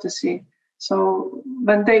 and courtesy. So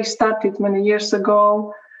when they started many years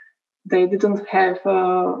ago, they didn't have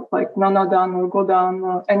like Nanadan or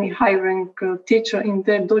Godan, any high-rank teacher in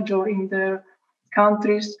their dojo, in their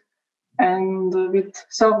countries. And with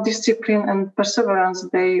self-discipline and perseverance,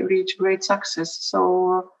 they reach great success.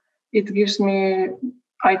 So it gives me,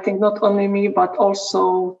 I think, not only me, but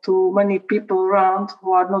also to many people around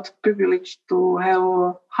who are not privileged to have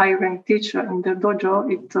a high-ranked teacher in their dojo.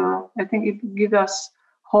 I think it gives us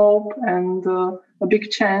hope and a big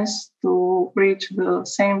chance to reach the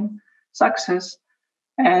same success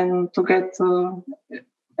and to get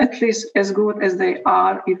at least as good as they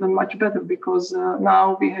are, even much better, because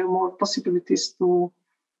now we have more possibilities to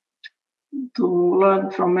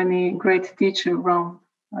learn from many great teachers around,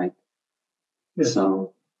 right? Yes.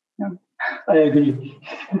 So, yeah. I agree.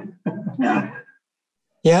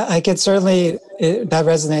 Yeah, I could certainly, that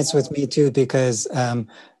resonates with me too, because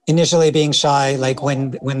initially being shy, like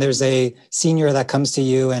when there's a senior that comes to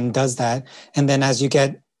you and does that, and then as you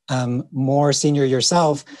get more senior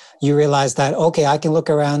yourself, you realize that, okay, I can look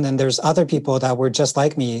around and there's other people that were just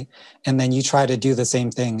like me, and then you try to do the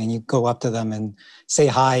same thing and you go up to them and say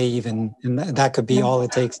hi even, and that could be all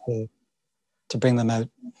it takes to bring them out.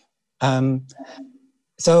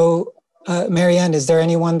 So Marianne, is there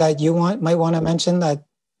anyone that you might want to mention that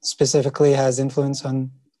specifically has influence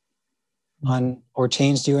on or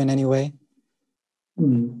changed you in any way?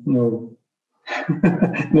 No.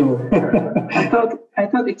 No. I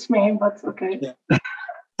thought it's me, but okay. Yeah.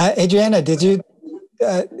 Adriana, did you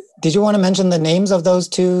want to mention the names of those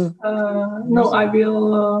two? No, I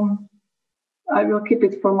will keep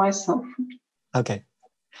it for myself. Okay.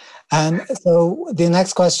 So the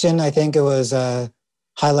next question, I think it was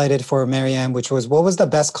highlighted for Marianne, which was, what was the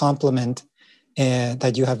best compliment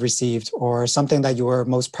that you have received, or something that you were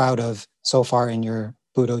most proud of so far in your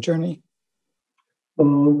Budo journey?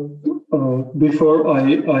 Before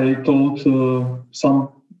I told some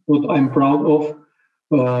what I'm proud of,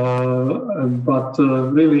 but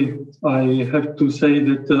really I have to say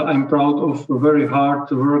that I'm proud of the very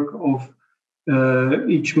hard work of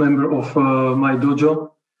each member of my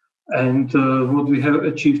dojo and what we have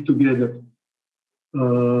achieved together.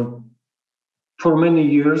 For many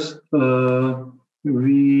years,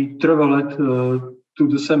 we traveled to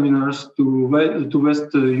the seminars to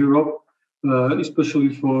West Europe, especially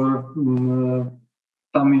for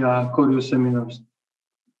Tamiya choreo seminars.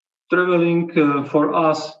 Traveling for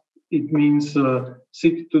us, it means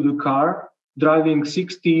sit to the car, driving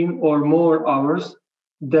 16 or more hours,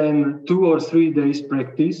 then 2 or 3 days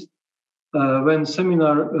practice. When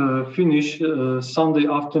seminar finish Sunday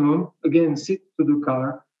afternoon, again sit to the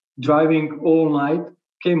car, driving all night,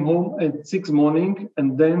 came home at 6 morning,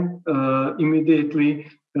 and then immediately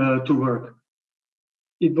to work.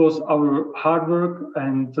 It was our hard work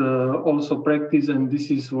and also practice, and this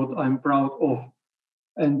is what I'm proud of.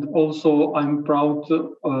 And also I'm proud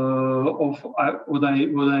of what I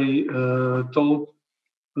told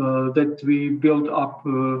that we built up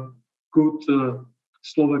a good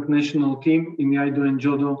Slovak national team in Iaido and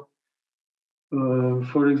Jodo.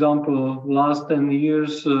 For example, last 10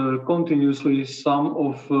 years, continuously some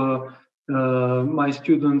of my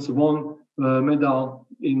students won medal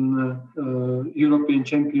in European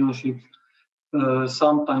Championships.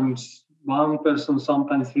 Sometimes one person,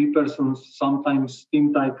 sometimes 3 persons, sometimes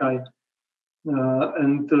team taikai.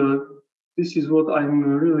 And this is what I'm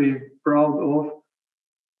really proud of.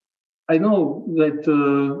 I know that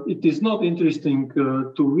it is not interesting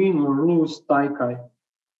to win or lose taikai,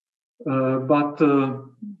 but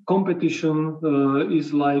competition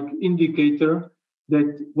is like indicator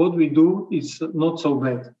that what we do is not so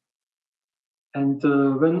bad. And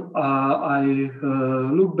when I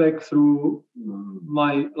look back through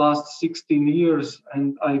my last 16 years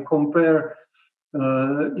and I compare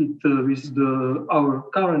it with our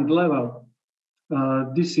current level,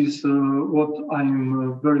 this is what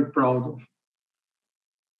I'm very proud of.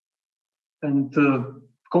 And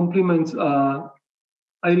compliments,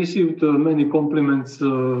 I received many compliments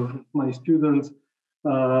of my students,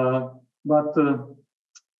 but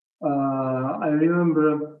I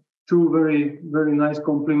remember 2 very, very nice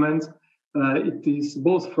compliments. It is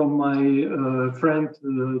both from my friend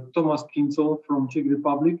Thomas Kincel from Czech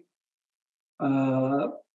Republic.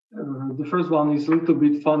 The first one is a little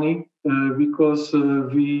bit funny because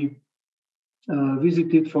we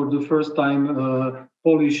visited for the first time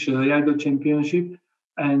Polish Iaido Championship,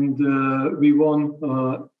 and we won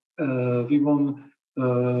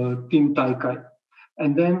Team Taikai.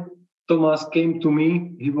 And then Thomas came to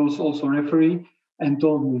me. He was also referee and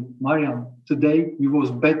told me, Marian, today you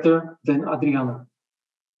was better than Adriana.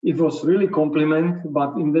 It was really compliment,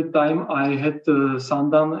 but in that time I had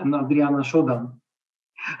Sandan and Adriana Shodan.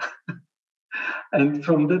 And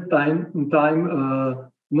from that time,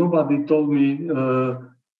 nobody told me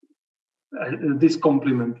this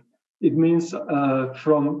compliment. It means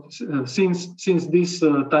since this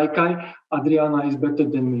Taikai, Adriana is better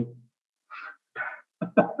than me.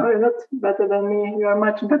 Oh, you're not better than me. You are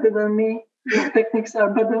much better than me. Your techniques are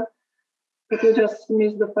better, but you just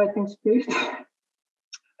miss the fighting spirit.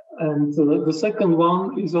 And the second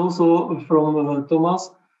one is also from Thomas.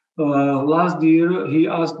 Last year, he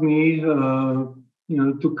asked me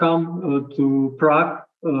to come to Prague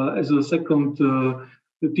as a second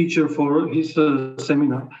teacher for his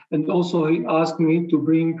seminar. And also he asked me to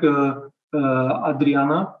bring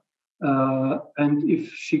Adriana and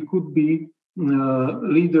if she could be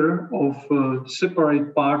leader of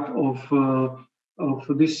separate part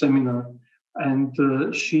of this seminar. And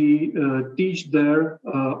she teach there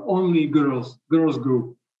only girls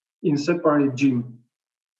group in separate gym.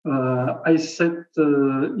 I said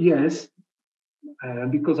yes,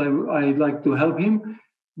 because I like to help him,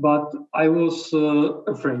 but I was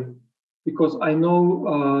afraid because I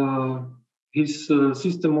know his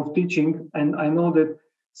system of teaching, and I know that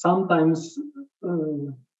sometimes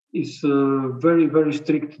is very, very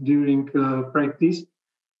strict during practice.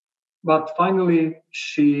 But finally,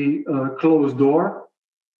 she closed door,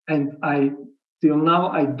 and till now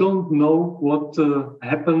I don't know what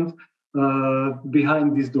happened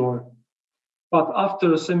behind this door. But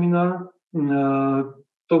after a seminar,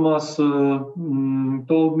 Thomas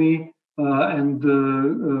told me and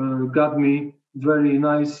got me very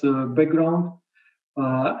nice background,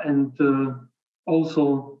 and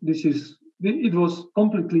also it was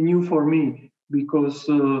completely new for me because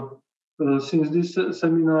since this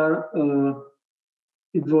seminar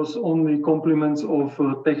it was only compliments of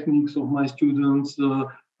techniques of my students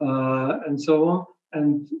and so on.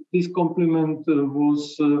 And this compliment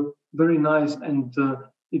was very nice, and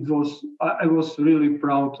it was. I was really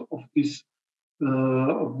proud of this.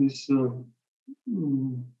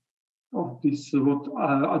 What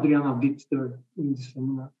Adriana did there in this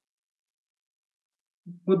seminar.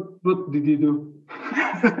 What did you do?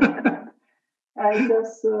 I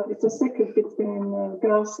just it's a secret between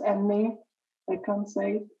girls and me. I can't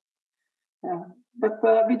say. But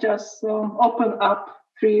we just opened up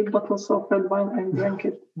 3 bottles of red wine and drank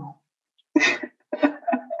it.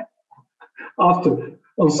 After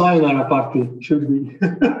on sayonara party should be.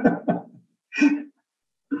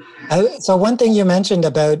 So one thing you mentioned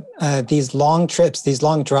about these long trips, these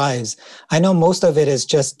long drives, I know most of it is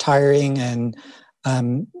just tiring and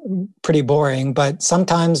pretty boring, but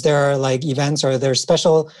sometimes there are like events or there's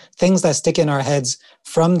special things that stick in our heads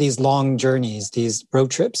from these long journeys, these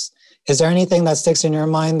road trips. Is there anything that sticks in your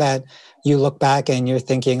mind that you look back and you're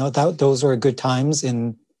thinking, oh, those were good times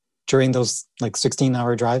during those like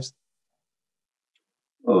 16-hour drives?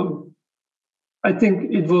 I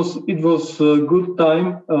think it was a good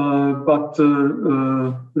time, but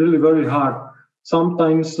really very hard.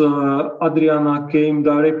 Sometimes Adriana came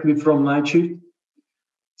directly from night shift,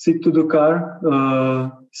 sit to the car,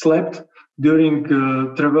 slept during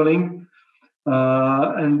traveling,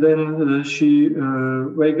 and then she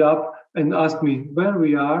wake up and asked me where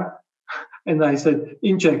we are, and I said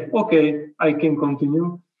in Czech. Okay, I can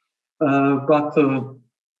continue, but.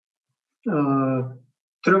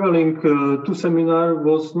 Traveling to seminar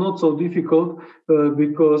was not so difficult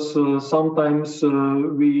because sometimes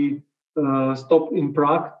we stopped in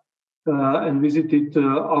Prague and visited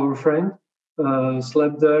our friend,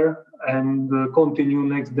 slept there, and continue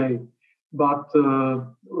next day. But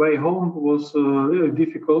way home was really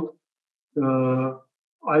difficult.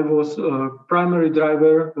 I was primary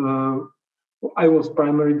driver.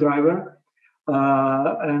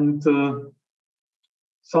 And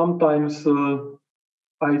sometimes.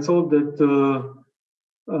 I thought that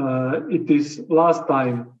it is last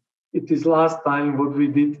time. It is last time what we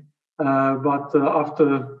did, but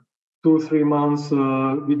after 2-3 months,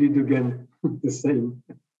 we did again the same.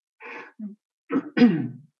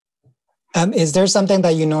 Is there something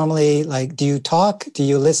that you normally like? Do you talk? Do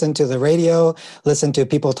you listen to the radio? Listen to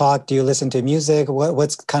people talk? Do you listen to music?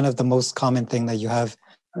 What's kind of the most common thing that you have?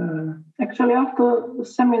 Actually, after the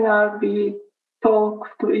seminar, we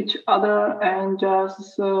talk to each other and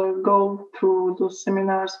just go through those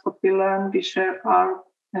seminars, what we learn. We share our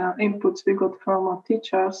inputs we got from our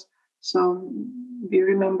teachers. So we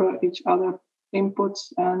remember each other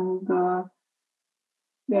inputs, and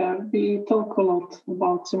we talk a lot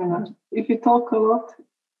about seminars. If we talk a lot,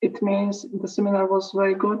 it means the seminar was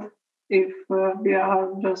very good. If we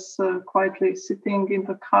are just quietly sitting in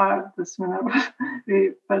the car, the seminar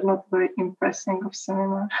we were not very impressing of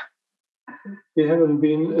seminar. We haven't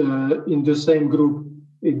been in the same group.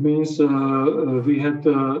 It means we had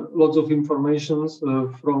lots of informations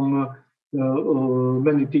from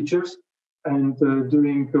many teachers, and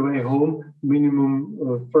during the way home,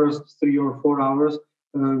 minimum first 3 or 4 hours,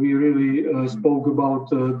 we really spoke about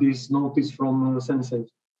this notice from sensei.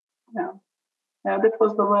 Yeah, that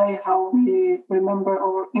was the way how we remember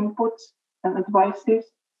our inputs and advices,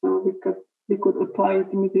 so we could apply it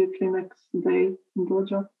immediately next day in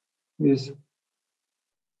dojo. Yes.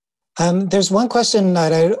 There's one question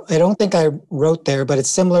that I don't think I wrote there, but it's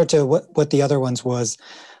similar to what the other ones was.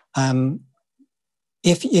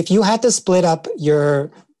 If you had to split up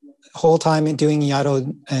your whole time in doing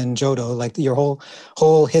Iaido and Jodo, like your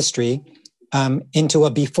whole history, into a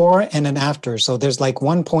before and an after. So there's like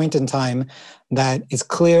one point in time that is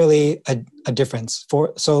clearly a difference.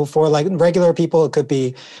 For like regular people, it could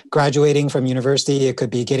be graduating from university, it could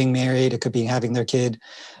be getting married, it could be having their kid.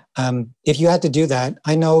 If you had to do that,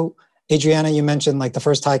 I know, Adriana, you mentioned like the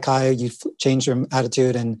first Haikai, you changed your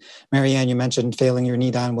attitude, and Marian, you mentioned failing your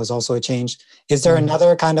Nidan was also a change. Is there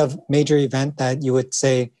another kind of major event that you would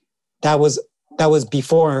say that was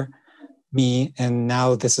before me, and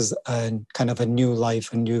now this is a kind of a new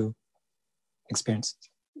life, a new experience?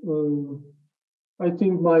 I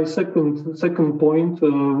think my second point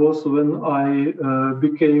was when I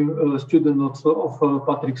became a student of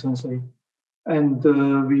Patrick Sensei, and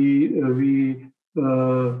we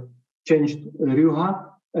changed Ryuha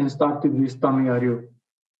and started with Tamiya-ryu.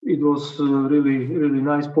 It was a really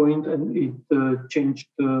nice point, and it changed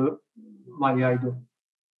my Iaido.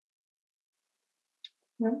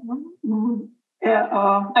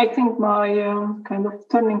 I think my kind of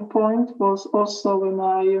turning point was also when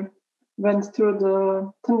I went through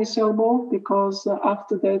the tennis elbow, because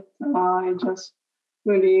after that I just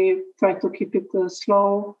really tried to keep it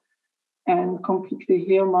slow and completely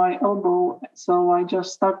heal my elbow. So I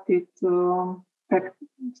just started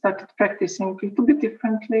practicing a little bit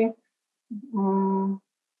differently,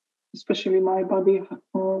 especially my body,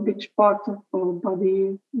 which part of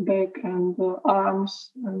body, back and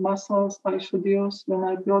arms and muscles I should use when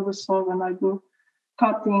I draw the saw, when I do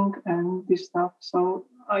cutting and this stuff. So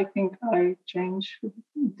I think I changed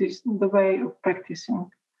the way of practicing.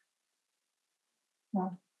 Yeah.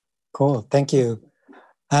 Cool, thank you.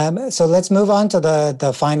 So let's move on to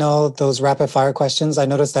the final, those rapid fire questions. I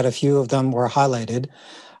noticed that a few of them were highlighted.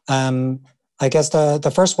 I guess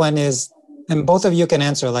the first one is, and both of you can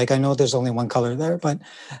answer, like I know there's only one color there, but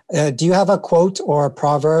do you have a quote or a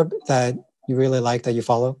proverb that you really like that you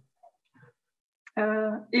follow?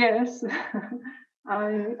 Yes,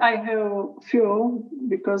 I have a few,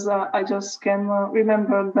 because I just can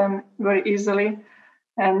remember them very easily.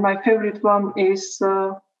 And my favorite one is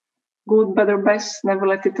good, better, best. Never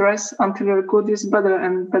let it rest until your good is better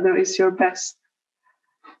and better is your best.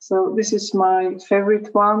 So this is my favorite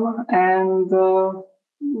one. And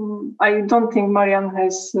I don't think Marian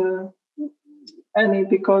has any,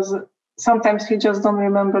 because sometimes he just don't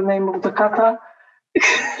remember the name of the kata.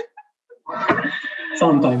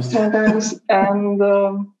 Sometimes. And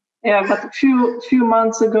but a few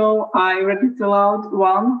months ago I read it aloud,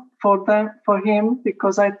 one for him,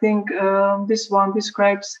 because I think this one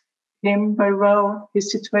describes him very well,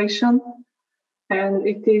 his situation. And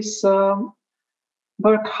it is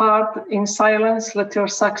work hard in silence, let your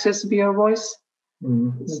success be your voice.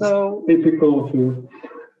 So typical of you.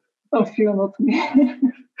 Of you, not me.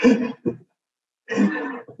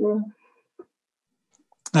 Yeah.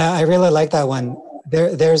 I really like that one.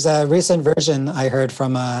 There's a recent version I heard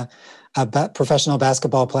from a professional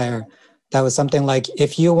basketball player that was something like,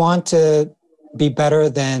 if you want to be better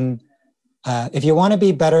than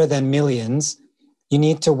millions, you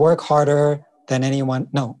need to work harder than anyone.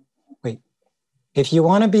 No, wait. If you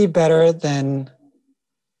want to be better than,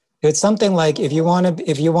 it's something like, if you want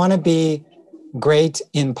to be great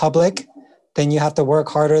in public, then you have to work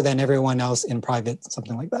harder than everyone else in private,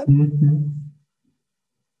 something like that. Mm-hmm.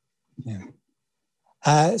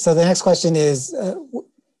 Yeah. So the next question is,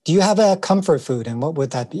 do you have a comfort food, and what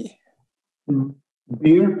would that be?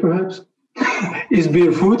 Beer, perhaps? Is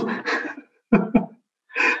beer food?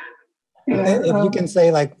 If you can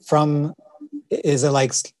say, like, is it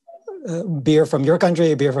like beer from your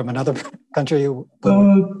country, beer from another country?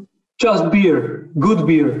 Just beer, good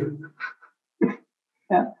beer.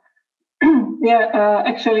 Yeah.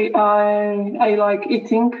 Actually, I like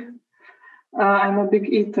eating. I'm a big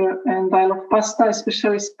eater, and I love pasta,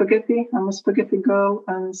 especially spaghetti. I'm a spaghetti girl,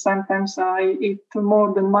 and sometimes I eat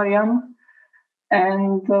more than Marian.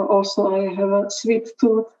 And also, I have a sweet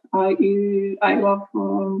tooth. I love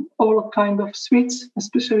all kind of sweets,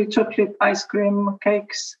 especially chocolate, ice cream,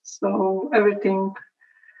 cakes. So everything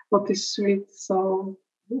what is sweet. So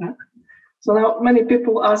yeah. So now many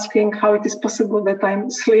people asking how it is possible that I'm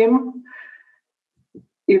slim,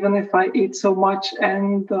 even if I eat so much.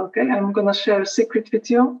 And okay, I'm gonna share a secret with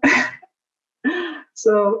you.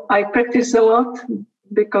 So I practice a lot,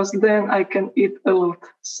 because then I can eat a lot.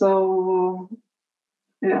 So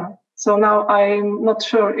yeah. So now I'm not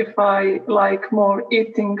sure if I like more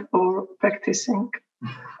eating or practicing.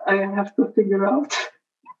 I have to figure out.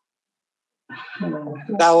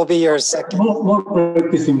 That will be your second. More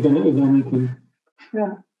practicing than eating.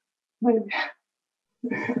 Yeah, maybe.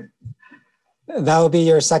 That will be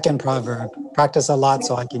your second proverb. Practice a lot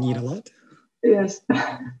so I can eat a lot. Yes.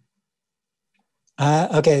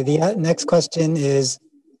 Okay, the next question is,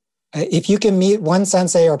 if you can meet one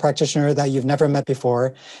sensei or practitioner that you've never met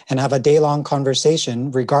before and have a day-long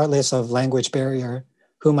conversation, regardless of language barrier,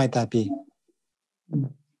 who might that be?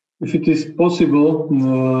 If it is possible,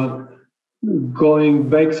 going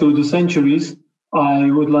back through the centuries, I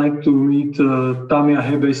would like to meet Tamiya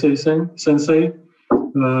Hebei Sensei,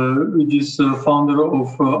 which is founder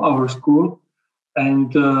of our school.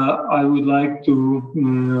 And I would like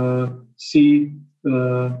to see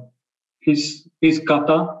his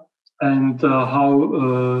kata and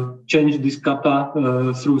how changed this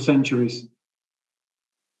kata through centuries.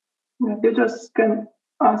 You just can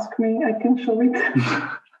ask me, I can show it.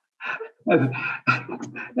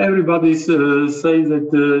 Everybody says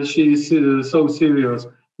that she is so serious.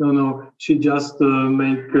 No, she just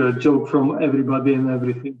make a joke from everybody and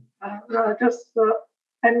everything. No, just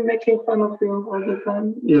I'm making fun of you all the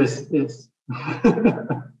time. Yes.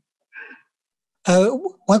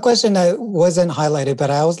 One question that wasn't highlighted, but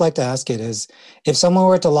I always like to ask it is, if someone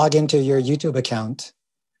were to log into your YouTube account,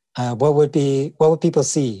 what would people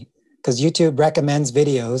see? Because YouTube recommends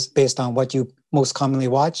videos based on what you most commonly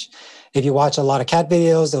watch. If you watch a lot of cat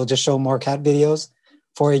videos, they'll just show more cat videos.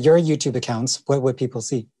 For your YouTube accounts, what would people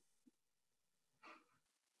see?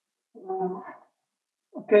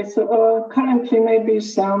 Okay, so currently maybe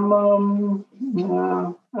some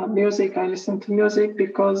music. I listen to music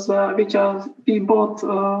because we bought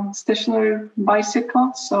a stationary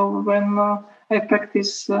bicycle. So when I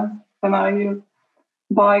practice, when I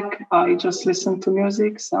bike, I just listen to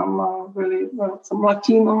music, some some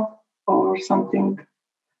Latino or something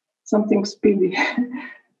speedy.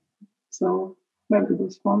 So maybe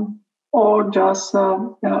this one, or just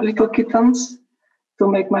little kittens to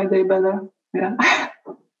make my day better. Yeah.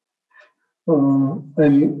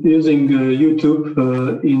 I'm using YouTube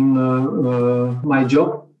in my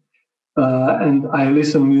job, and I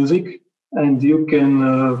listen music. And you can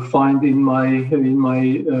find in my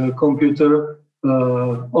computer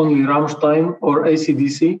only Rammstein or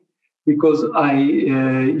AC/DC, because I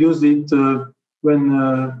use it when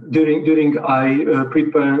during I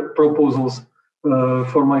prepare proposals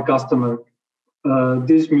for my customer.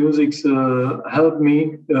 These musics help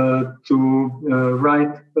me to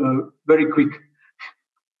write very quick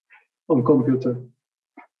on computer.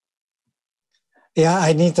 Yeah,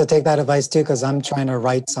 I need to take that advice too, because I'm trying to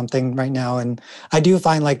write something right now. And I do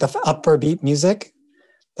find like the upper beat music,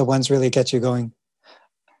 the ones really get you going.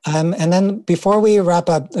 And then before we wrap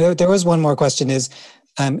up, there was one more question is,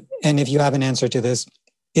 and if you have an answer to this,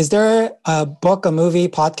 is there a book, a movie,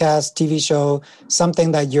 podcast, TV show,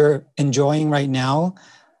 something that you're enjoying right now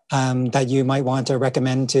that you might want to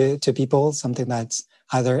recommend to people, something that's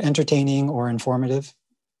either entertaining or informative?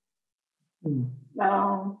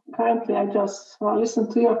 Currently, I just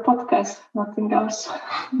listen to your podcast, nothing else.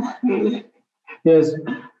 Really. Yes,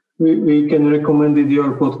 we can recommend it,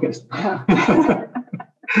 your podcast. Yeah.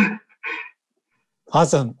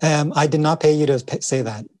 Awesome. I did not pay you to say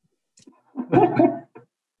that.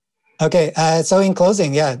 Okay, so in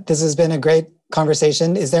closing, this has been a great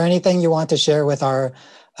conversation. Is there anything you want to share with our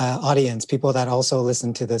audience, people that also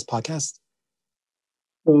listen to this podcast?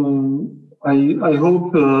 I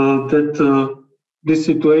hope that this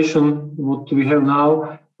situation, what we have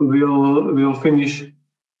now, will finish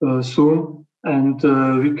soon, and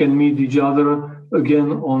we can meet each other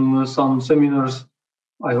again on some seminars.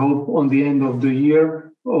 I hope on the end of the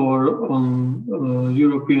year or on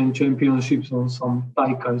European Championships on some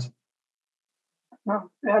daikais.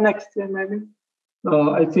 Next year maybe.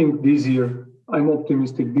 I think this year. I'm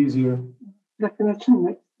optimistic this year. Definitely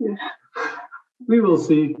next year. We will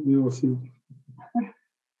see. We will see.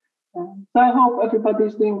 So I hope everybody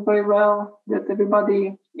is doing very well, that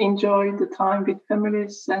everybody enjoy the time with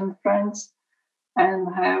families and friends and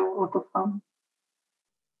have a lot of fun.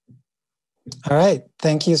 All right.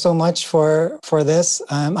 Thank you so much for this.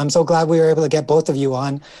 I'm so glad we were able to get both of you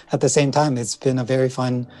on at the same time. It's been a very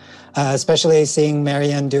fun, especially seeing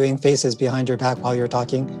Marian doing faces behind your back while you're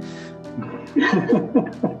talking.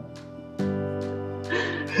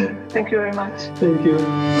 Thank you very much. Thank you.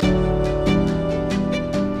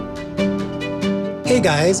 Hey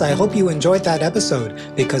guys, I hope you enjoyed that episode,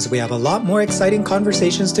 because we have a lot more exciting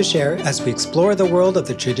conversations to share as we explore the world of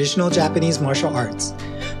the traditional Japanese martial arts.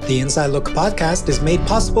 The Inside Look podcast is made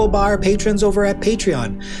possible by our patrons over at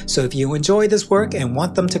Patreon, so if you enjoy this work and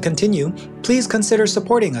want them to continue, please consider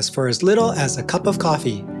supporting us for as little as a cup of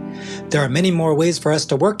coffee. There are many more ways for us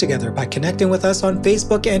to work together by connecting with us on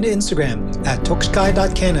Facebook and Instagram at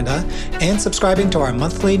tokuskai.canada and subscribing to our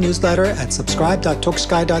monthly newsletter at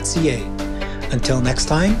subscribe.tokuskai.ca. Until next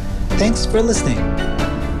time, thanks for listening.